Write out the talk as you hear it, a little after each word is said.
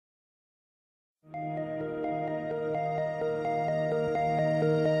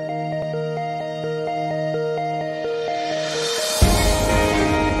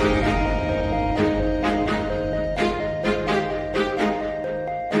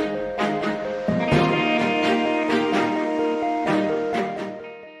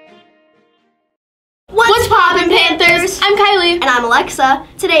Alexa,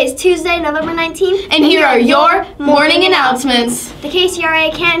 today is Tuesday, November 19th, and here are your morning announcements. The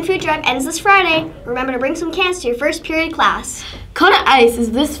KCRA Can Food Drive ends this Friday. Remember to bring some cans to your first period class. Kona Ice is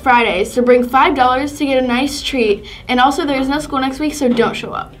this Friday, so bring $5 to get a nice treat. And also, there is no school next week, so don't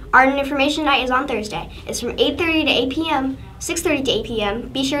show up. Art and Information Night is on Thursday. It's from 8:30 to 8 p.m., 6:30 to 8 p.m.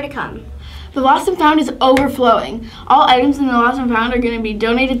 Be sure to come. The Lost and Found is overflowing. All items in the Lost and Found are going to be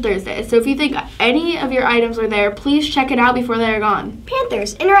donated Thursday, so if you think any of your items are there, please check it out before they are gone.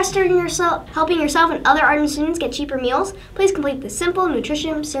 Panthers, interested in helping yourself and other Arden students get cheaper meals? Please complete the simple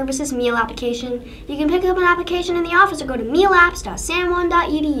Nutrition Services Meal application. You can pick up an application in the office or go to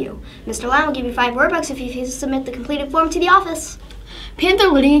mealapps.sanjuan.edu. Mr. Lam will give you 5 Robux if you submit the completed form to the office. Panther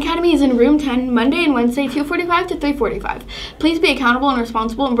Learning Academy is in room 10, Monday and Wednesday, 2:45 to 3:45. Please be accountable and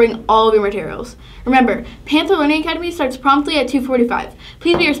responsible and bring all of your materials. Remember, Panther Learning Academy starts promptly at 2:45.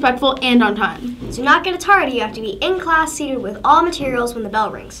 Please be respectful and on time. Do not get a tardy. You have to be in class seated with all materials when the bell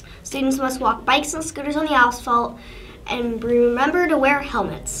rings. Students must walk bikes and scooters on the asphalt, and remember to wear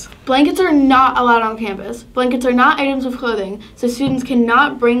helmets. Blankets are not allowed on campus. Blankets are not items of clothing, so students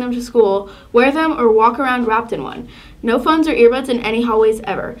cannot bring them to school, wear them, or walk around wrapped in one. No phones or earbuds in any hallways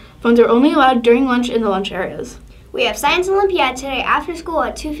ever. Phones are only allowed during lunch in the lunch areas. We have Science Olympiad today after school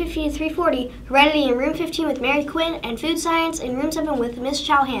at 2:50 to 3:40, Heredity in room 15 with Mary Quinn, and Food Science in room 7 with Miss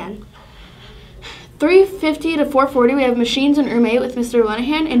Chowhan. 3:50 to 4:40, we have Machines in room 8 with Mr.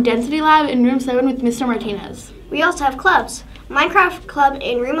 Lenahan, and Density Lab in room 7 with Mr. Martinez. We also have clubs. Minecraft Club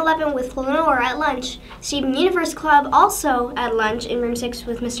in room 11 with Lenore at lunch, Steven Universe Club also at lunch in room 6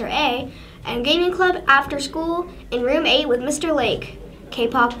 with Mr. A, and Gaming Club after school in room 8 with Mr. Lake.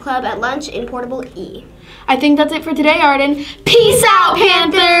 K-Pop Club at lunch in Portable E. I think that's it for today, Arden. Peace out,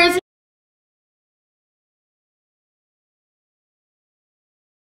 Panthers!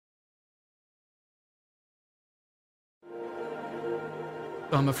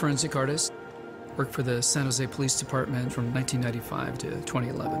 I'm a forensic artist. Worked for the San Jose Police Department from 1995 to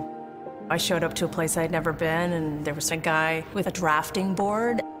 2011. I showed up to a place I'd never been, and there was a guy with a drafting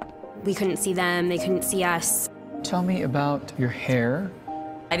board. We couldn't see them, they couldn't see us. Tell me about your hair.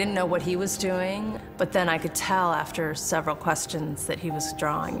 I didn't know what he was doing, but then I could tell after several questions that he was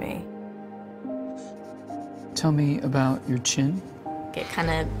drawing me. Tell me about your chin. It kind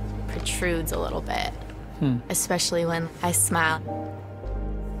of protrudes a little bit, especially when I smile.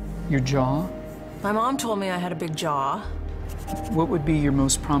 Your jaw. My mom told me I had a big jaw. What would be your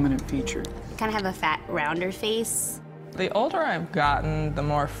most prominent feature? I kind of have a fat, rounder face. The older I've gotten, the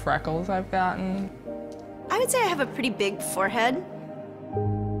more freckles I've gotten. I would say I have a pretty big forehead.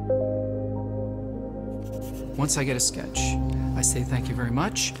 Once I get a sketch, I say thank you very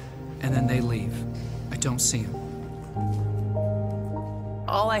much, and then they leave. I don't see them.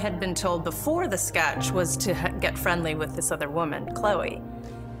 All I had been told before the sketch was to get friendly with this other woman, Chloe.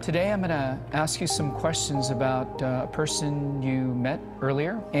 Today I'm going to ask you some questions about a person you met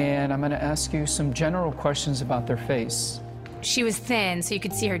earlier, and I'm going to ask you some general questions about their face. She was thin, so you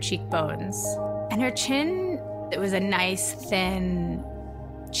could see her cheekbones. And her chin, it was a nice, thin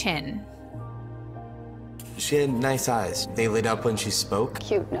chin. She had nice eyes. They lit up when she spoke.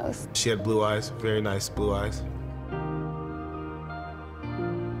 Cute nose. She had blue eyes, very nice blue eyes.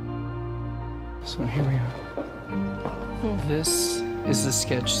 So here we are. This is the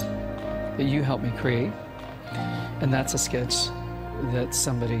sketch that you helped me create, and that's a sketch that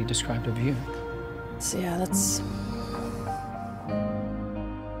somebody described of you. So yeah, that's...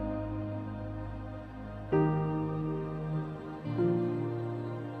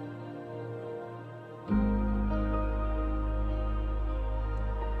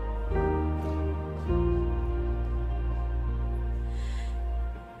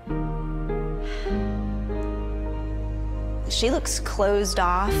 She looks closed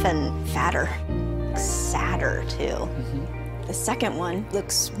off and fatter, sadder too. The second one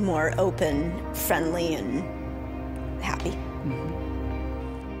looks more open, friendly, and happy.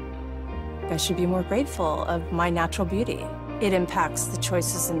 I should be more grateful of my natural beauty. It impacts the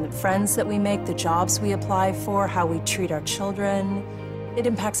choices and the friends that we make, the jobs we apply for, how we treat our children. It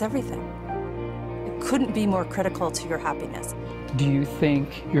impacts everything. It couldn't be more critical to your happiness. Do you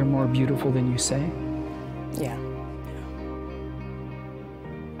think you're more beautiful than you say? Yeah.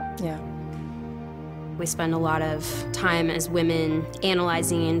 Yeah. We spend a lot of time as women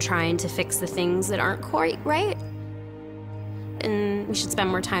analyzing and trying to fix the things that aren't quite right. And we should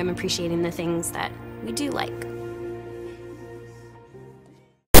spend more time appreciating the things that we do like.